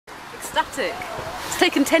static. It's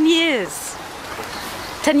taken 10 years.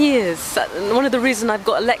 10 years. One of the reasons I've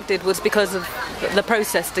got elected was because of the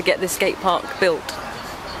process to get this skate park built.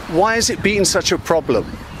 Why has it been such a problem?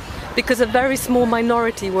 Because a very small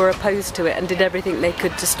minority were opposed to it and did everything they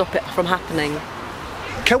could to stop it from happening.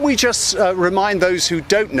 Can we just remind those who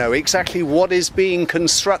don't know exactly what is being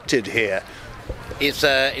constructed here? It's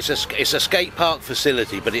a skate park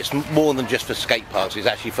facility, but it's more than just for skate parks. It's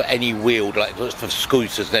actually for any wheeled, like for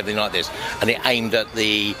scooters and everything like this. And it aimed at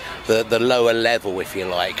the lower level, if you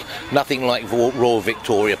like. Nothing like Royal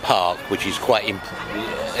Victoria Park, which is quite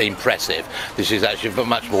impressive. This is actually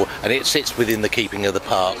much more, and it sits within the keeping of the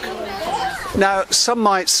park. Now, some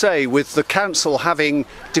might say, with the council having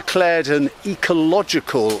declared an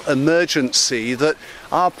ecological emergency, that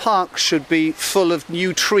our park should be full of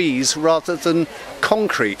new trees rather than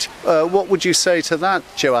concrete. What would you say to that,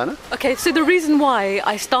 Joanna? Okay, so the reason why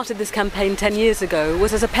I started this campaign 10 years ago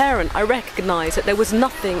was, as a parent, I recognised that there was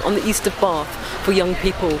nothing on the east of Bath for young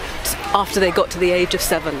people after they got to the age of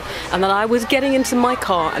 7, and that I was getting into my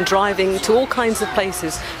car and driving to all kinds of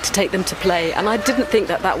places to take them to play, and I didn't think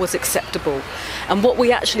that that was acceptable. And what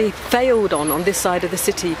we actually failed on this side of the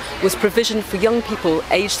city was provision for young people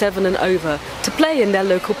aged 7 and over to play in their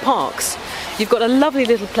local parks. You've got a lovely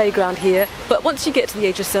little playground here, but once you get to the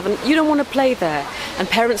age of 7, you don't want to play there, and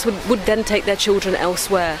parents would then take their children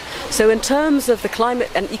elsewhere. So in terms of the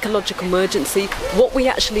climate and ecological emergency, what we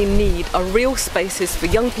actually need are real spaces for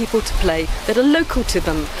young people to play that are local to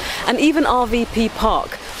them, and even RVP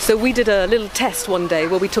Park. So we did a little test one day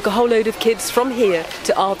where we took a whole load of kids from here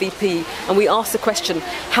to RVP, and we asked the question,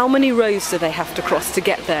 how many roads do they have to cross to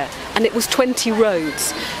get there? And it was 20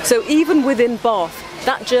 roads. So even within Bath,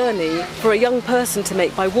 that journey for a young person to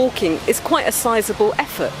make by walking is quite a sizable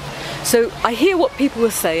effort. So I hear what people are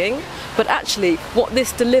saying, but actually what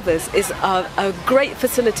this delivers is a great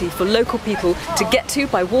facility for local people to get to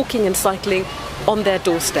by walking and cycling on their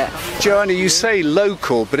doorstep. Joanna, you say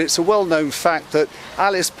local, but it's a well-known fact that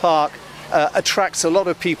Alice Park attracts a lot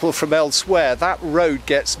of people from elsewhere. That road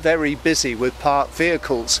gets very busy with parked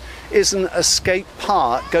vehicles. Isn't a skate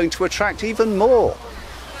park going to attract even more?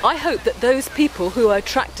 I hope that those people who are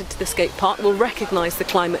attracted to the skate park will recognise the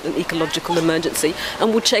climate and ecological emergency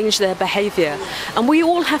and will change their behaviour. And we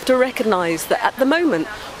all have to recognise that at the moment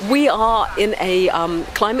we are in a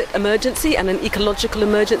climate emergency and an ecological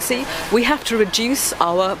emergency. We have to reduce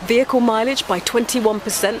our vehicle mileage by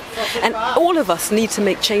 21%, and all of us need to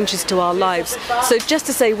make changes to our lives. So just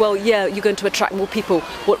to say, well, yeah, you're going to attract more people,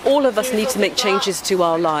 well, all of us need to make changes to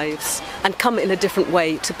our lives and come in a different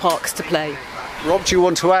way to parks to play. Rob, do you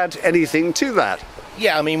want to add anything to that?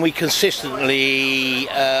 Yeah, I mean, we consistently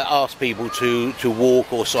ask people to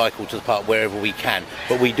walk or cycle to the park wherever we can,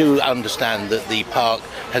 but we do understand that the park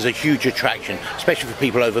has a huge attraction, especially for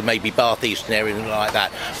people over maybe Bath East and areas like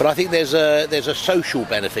that. But I think there's a social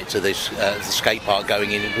benefit to this the skate park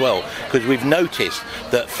going in as well, because we've noticed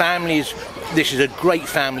that families, this is a great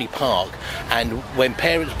family park, and when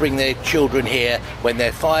parents bring their children here when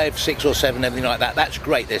they're 5, 6 or 7, everything like that, that's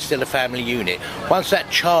great. They're still a family unit. Once that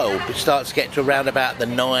child starts to get to around about the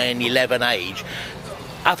 9, 11 age,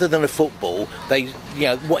 other than a football,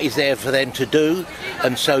 what is there for them to do?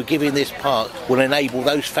 And so giving this park will enable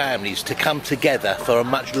those families to come together for a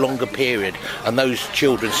much longer period, and those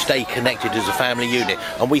children stay connected as a family unit,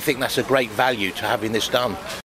 and we think that's a great value to having this done.